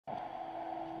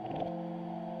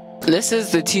This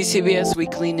is the TCBS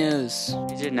Weekly News.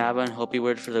 This is Nava and Hopi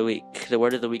word for the week. The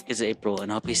word of the week is April,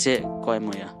 and Hopi say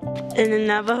Koimoya. In the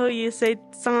Navajo, you say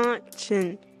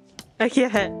Tsanchin. Okay,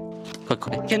 ahead.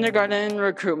 Kindergarten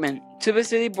recruitment. Tuba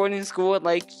City Boarding School would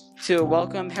like to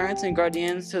welcome parents and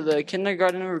guardians to the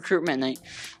Kindergarten Recruitment Night,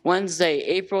 Wednesday,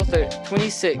 April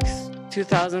 26,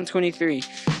 2023.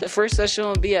 The first session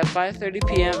will be at 5:30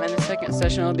 p.m. and the second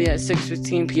session will be at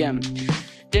 6:15 p.m.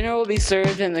 Dinner will be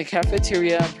served in the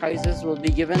cafeteria. Prizes will be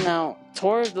given out.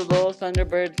 Tour of the Little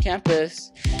Thunderbird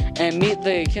campus and meet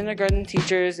the kindergarten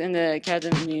teachers and the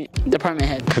academy department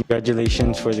head.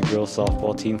 Congratulations for the girls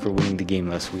softball team for winning the game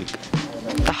last week.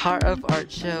 The Heart of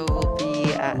Art show will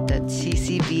be at the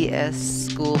TCBS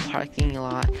school parking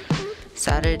lot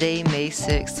Saturday, May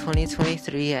 6,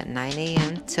 2023 at 9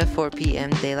 a.m. to 4 p.m.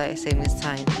 Daylight Savings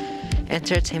Time.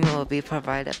 Entertainment will be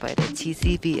provided by the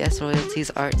TCBS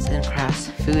Royalties Arts and Crafts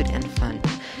Food and Fun.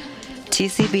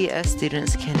 TCBS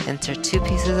students can enter 2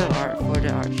 pieces of art for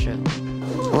the art show.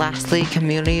 Lastly,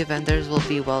 community vendors will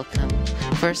be welcome.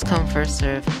 First come, first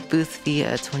serve, booth fee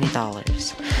at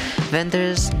 $20.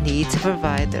 Vendors need to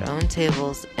provide their own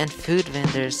tables, and food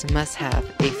vendors must have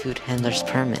a food handler's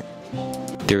permit.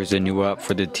 There's a new app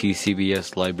for the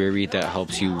TCBS library that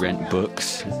helps you rent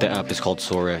books. The app is called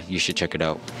Sora. You should check it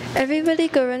out. Everybody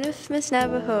go run with Miss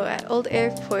Navajo at Old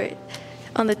Airport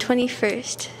on the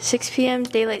 21st, 6 p.m.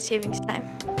 Daylight Savings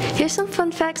Time. Here's some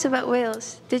fun facts about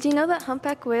whales. Did you know that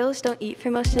humpback whales don't eat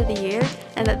for most of the year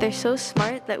and that they're so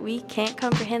smart that we can't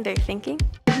comprehend their thinking?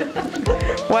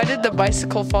 Why did the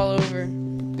bicycle fall over?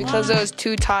 Because it was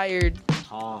too tired.